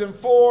Marys and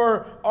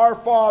 4 Our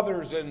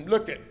Fathers, and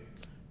look it,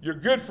 you're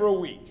good for a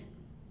week.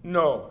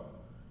 No.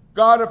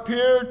 God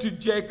appeared to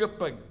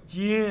Jacob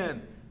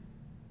again.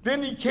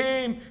 Then he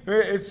came,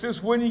 it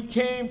says when he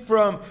came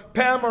from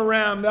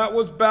Pamaram, that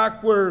was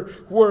back where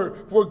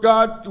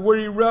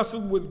he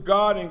wrestled with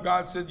God, and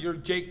God said, you're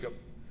Jacob.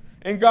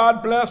 And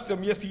God blessed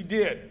him. Yes, he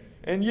did.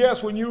 And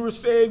yes, when you were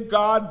saved,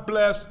 God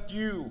blessed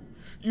you.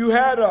 You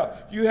had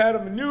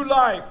a new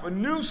life, a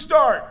new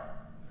start.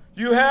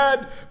 You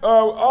had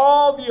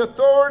all the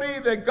authority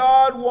that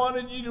God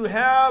wanted you to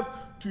have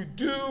to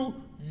do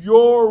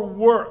your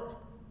work.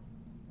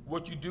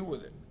 What you do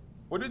with it?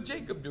 What did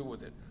Jacob do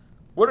with it?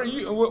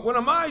 What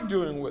am I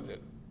doing with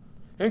it?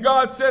 And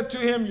God said to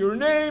him, your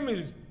name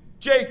is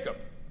Jacob.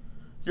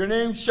 Your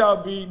name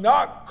shall be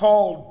not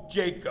called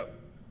Jacob.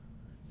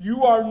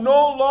 You are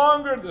no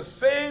longer the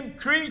same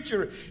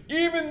creature,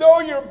 even though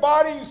your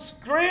body's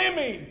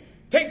screaming.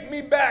 Take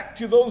me back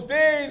to those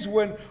days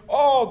when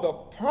all the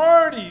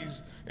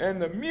parties and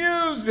the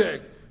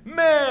music,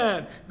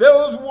 man,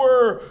 those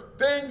were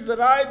things that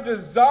I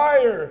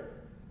desire.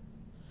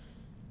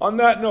 On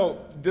that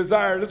note,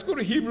 desire, let's go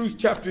to Hebrews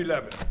chapter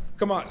 11.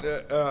 Come on,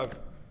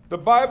 the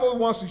Bible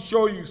wants to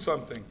show you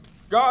something.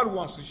 God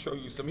wants to show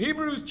you something.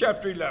 Hebrews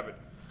chapter 11.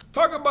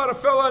 Talk about a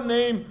fella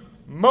named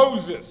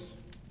Moses,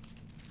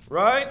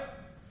 right?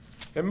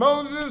 And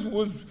Moses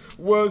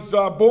was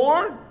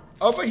born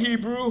of a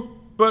Hebrew,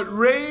 but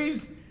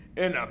raised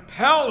in a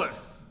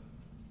palace,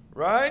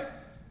 right?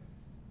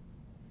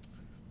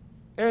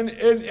 And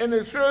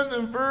it says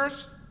in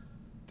verse,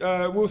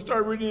 we'll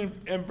start reading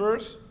in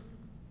verse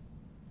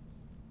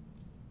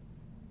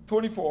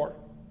 24.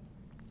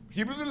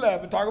 Hebrews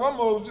 11, talk about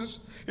Moses.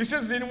 It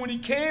says, then when he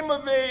came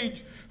of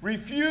age,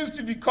 refused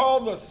to be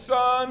called the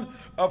son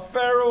of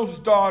Pharaoh's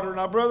daughter.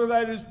 Now, brother,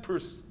 that is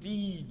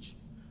prestige.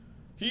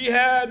 He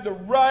had the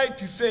right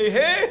to say,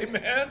 hey,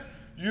 man,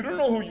 you don't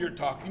know who you're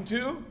talking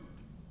to,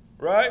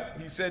 right?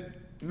 He said,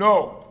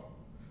 no.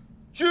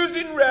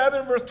 Choosing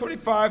rather, verse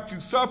 25, to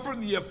suffer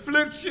the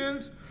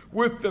afflictions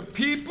with the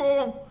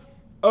people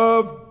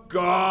of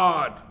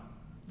God,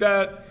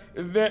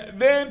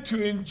 than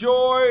to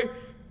enjoy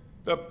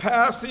the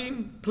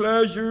passing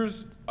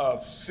pleasures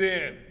of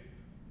sin.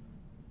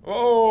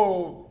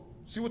 Oh,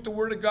 see what the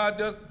Word of God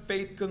does?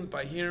 Faith comes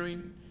by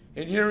hearing,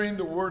 and hearing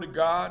the Word of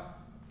God.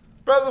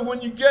 Brother,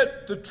 when you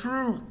get the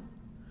truth,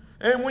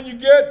 and when you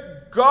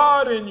get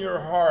God in your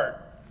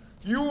heart,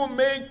 you will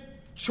make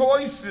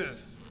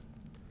choices.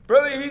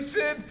 Brother, he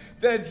said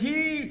that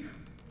he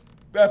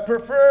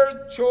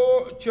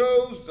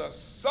chose the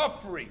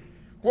suffering,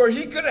 where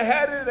he could have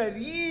had it at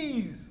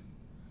ease.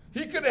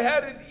 He could have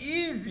had it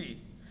easy.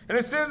 And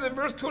it says in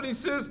verse 20, it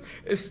says,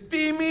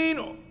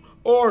 esteeming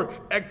or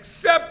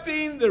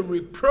accepting the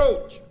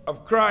reproach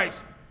of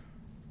Christ.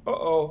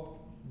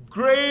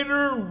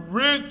 Greater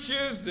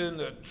riches than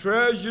the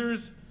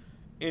treasures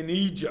in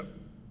Egypt.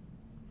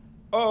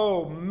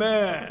 Oh,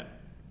 man.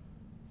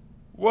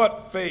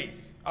 What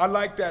faith? I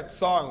like that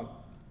song,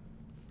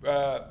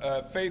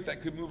 Faith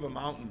That Could Move a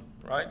Mountain,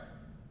 right?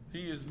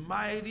 He is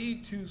mighty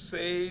to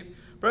save.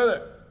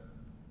 Brother,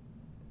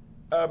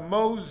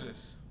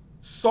 Moses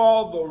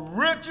saw the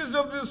riches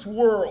of this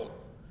world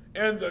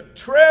and the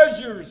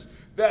treasures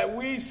that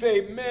we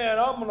say, man,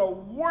 I'm going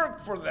to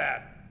work for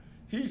that.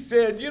 He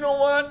said, you know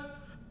what?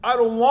 I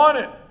don't want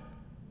it.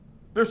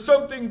 There's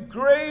something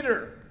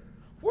greater.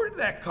 Where did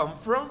that come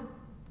from?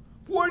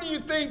 Where do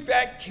you think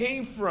that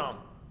came from?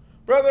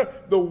 Brother,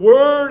 the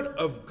Word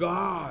of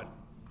God.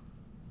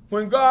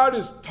 When God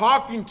is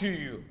talking to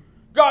you,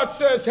 God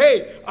says,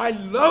 hey, I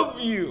love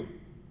you.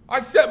 I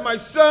sent my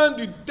son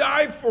to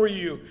die for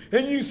you.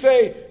 And you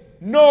say,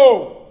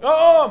 no,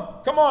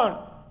 come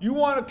on. You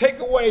want to take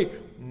away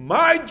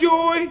my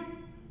joy?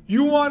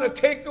 You want to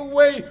take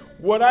away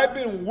what I've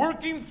been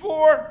working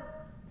for?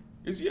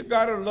 Is he a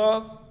God of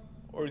love?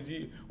 Or is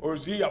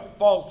he a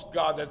false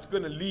God that's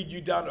going to lead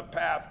you down a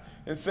path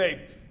and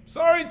say,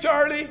 sorry,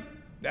 Charlie,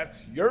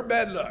 that's your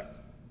bad luck.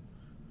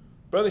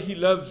 Brother, he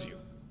loves you.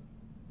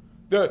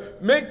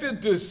 Make the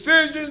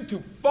decision to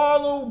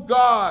follow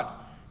God.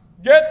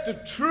 Get the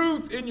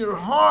truth in your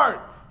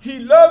heart. He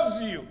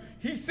loves you.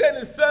 He sent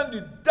his son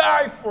to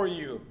die for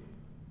you.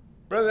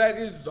 Brother, that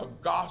is the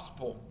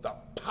gospel, the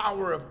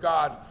power of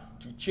God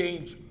to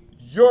change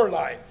your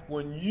life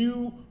when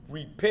you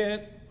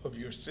repent of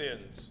your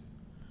sins.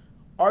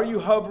 Are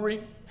you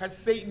hovering? Has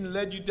Satan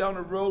led you down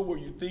a road where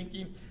you're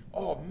thinking,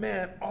 oh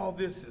man, all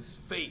this is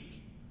fake?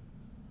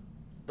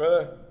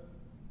 Brother,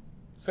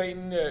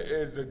 Satan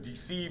is a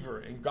deceiver,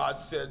 and God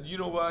said, you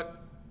know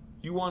what?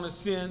 You want to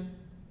sin?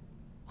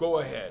 Go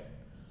ahead.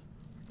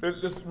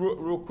 Let's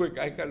real quick,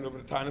 I got a little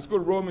bit of time. Let's go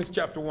to Romans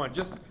chapter 1.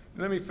 Just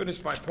let me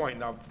finish my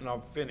point, and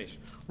I'll finish.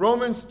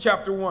 Romans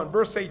chapter 1,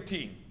 verse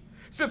 18. It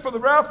says, for the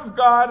wrath of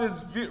God is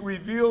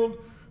revealed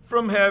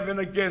from heaven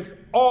against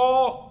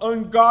all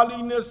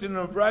ungodliness and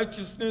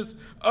unrighteousness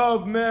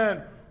of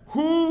men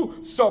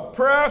who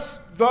suppress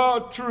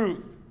the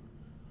truth.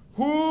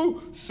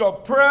 Who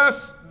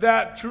suppress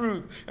that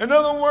truth. In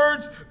other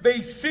words,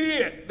 they see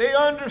it. They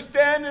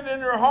understand it in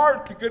their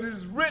heart because it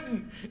is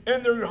written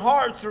in their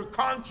hearts or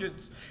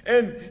conscience.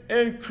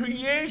 And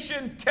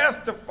creation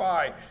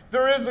testify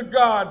there is a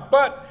God,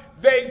 but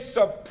they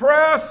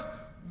suppress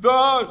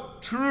the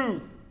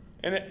truth.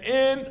 And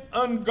in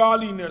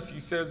ungodliness, he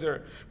says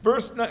there.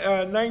 Verse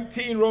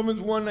 19, Romans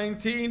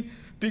 1:19,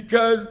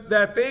 because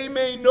that they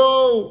may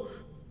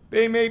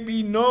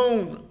be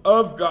known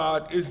of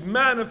God is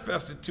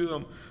manifested to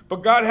them.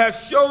 But God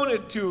has shown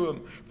it to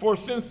him. For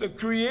since the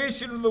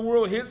creation of the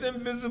world, his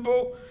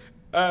invisible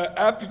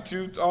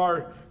aptitudes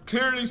are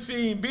clearly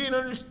seen, being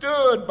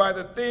understood by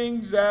the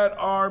things that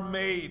are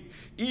made,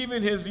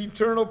 even his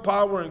eternal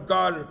power and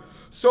God,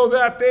 so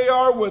that they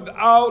are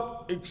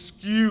without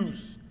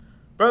excuse.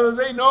 Brother,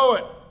 they know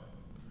it.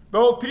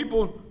 Those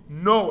people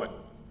know it.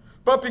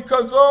 But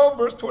because of,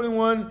 verse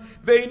 21,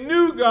 they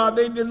knew God,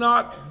 they did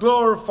not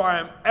glorify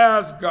him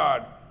as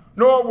God,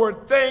 nor were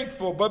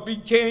thankful, but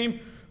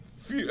became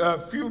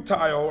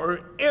futile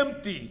or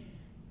empty,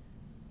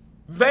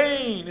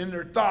 vain in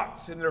their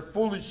thoughts and their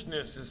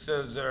foolishness, it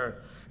says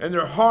there. And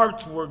their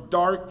hearts were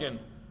darkened.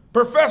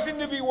 Professing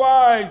to be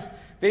wise,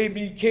 they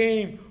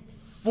became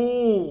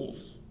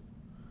fools.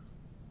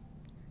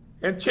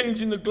 And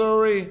changing the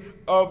glory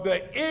of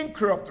the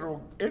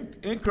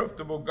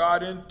incorruptible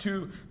God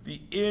into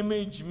the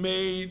image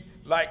made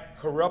like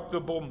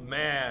corruptible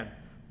man,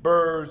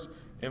 birds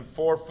and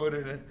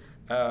four-footed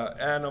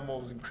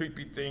animals and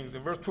creepy things.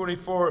 In verse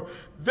 24,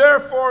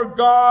 therefore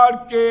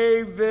God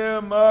gave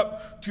them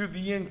up to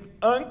the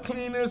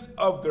uncleanness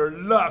of their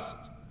lust,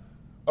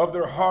 of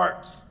their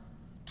hearts,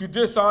 to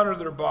dishonor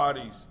their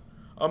bodies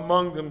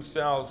among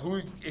themselves,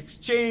 who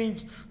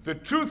exchanged the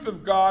truth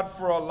of God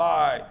for a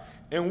lie,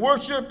 and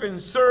worship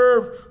and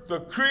serve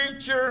the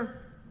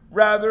creature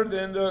rather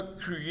than the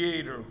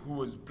Creator,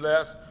 who is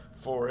blessed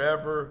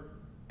forever.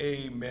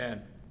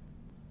 Amen.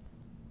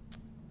 Do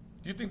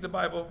you think the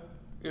Bible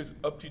is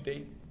up to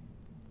date?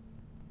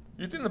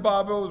 You think the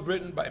Bible was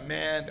written by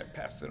man that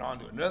passed it on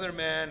to another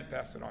man,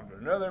 passed it on to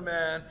another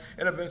man,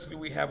 and eventually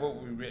we have what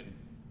we've written?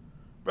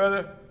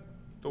 Brother,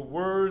 the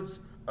words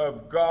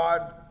of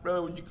God,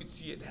 brother, when you could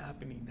see it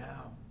happening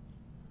now.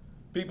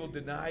 People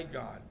deny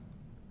God.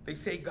 They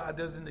say God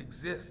doesn't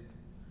exist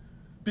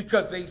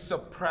because they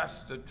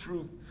suppress the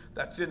truth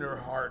that's in their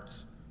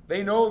hearts.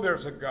 They know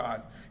there's a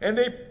God, and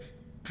they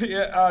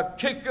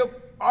kick up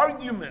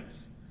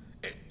arguments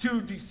to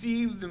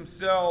deceive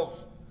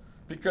themselves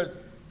because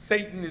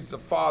Satan is the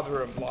father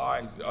of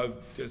lies, of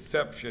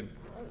deception.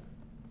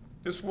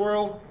 This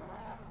world,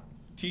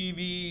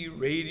 TV,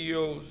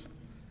 radios,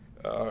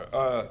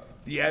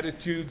 the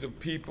attitudes of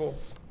people,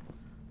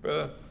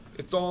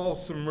 it's all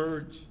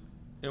submerged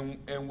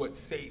in what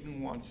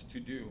Satan wants to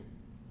do.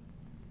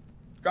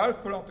 God has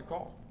put out the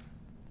call.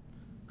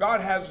 God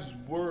has his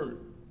word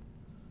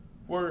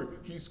where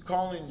he's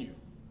calling you.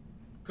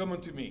 Come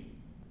unto me,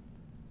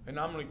 and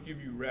I'm going to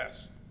give you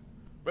rest.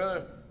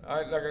 Brother,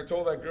 like I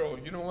told that girl,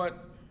 you know what?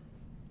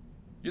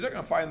 You're not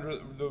going to find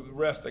the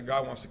rest that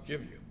God wants to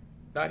give you.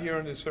 Not here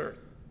on this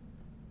earth.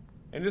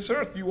 In this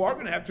earth, you are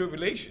going to have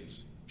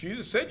tribulations.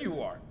 Jesus said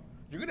you are.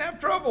 You're going to have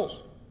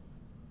troubles.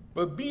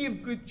 But be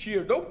of good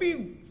cheer. Don't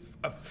be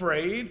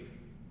afraid.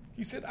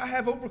 He said, I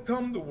have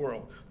overcome the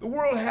world. The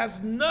world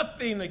has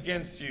nothing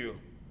against you.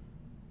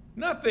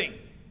 Nothing.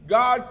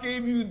 God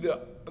gave you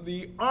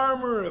the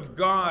armor of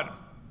God.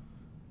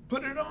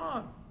 Put it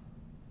on.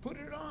 Put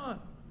it on.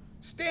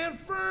 Stand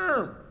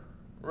firm.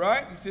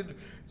 Right? He said,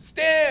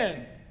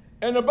 stand.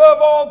 And above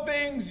all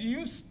things,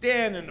 you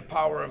stand in the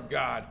power of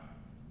God.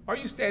 Are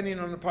you standing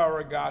on the power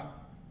of God?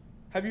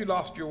 Have you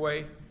lost your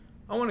way?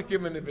 I want to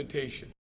give him an invitation.